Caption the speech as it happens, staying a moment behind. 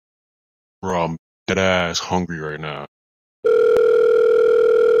Bro, I'm dead ass hungry right now.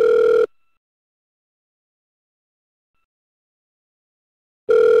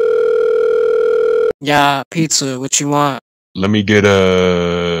 Yeah, pizza, what you want? Let me get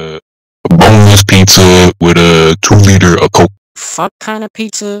a boneless pizza with a 2 liter of Coke. Fuck kind of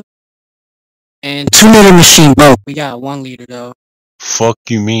pizza? And 2 liter machine broke. We got 1 liter though. Fuck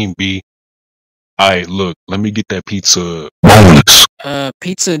you mean, B? Alright, look, let me get that pizza boneless.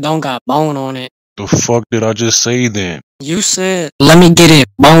 Pizza don't got bone on it. The fuck did I just say then? You said, let me get it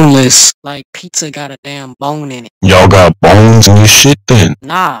boneless. Like pizza got a damn bone in it. Y'all got bones in your shit then?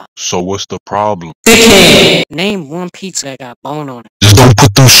 Nah. So what's the problem? Dickhead! Name one pizza that got bone on it. Just don't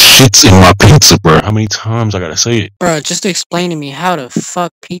put those shits in my pizza, bro. How many times I gotta say it? Bruh, just explain to me how the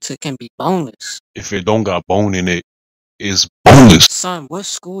fuck pizza can be boneless. If it don't got bone in it, it's boneless. Son, what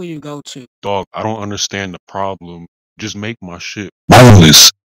school you go to? Dog, I don't understand the problem. Just make my shit boneless.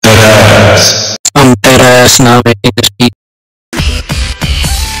 Dead ass. I'm dead ass now.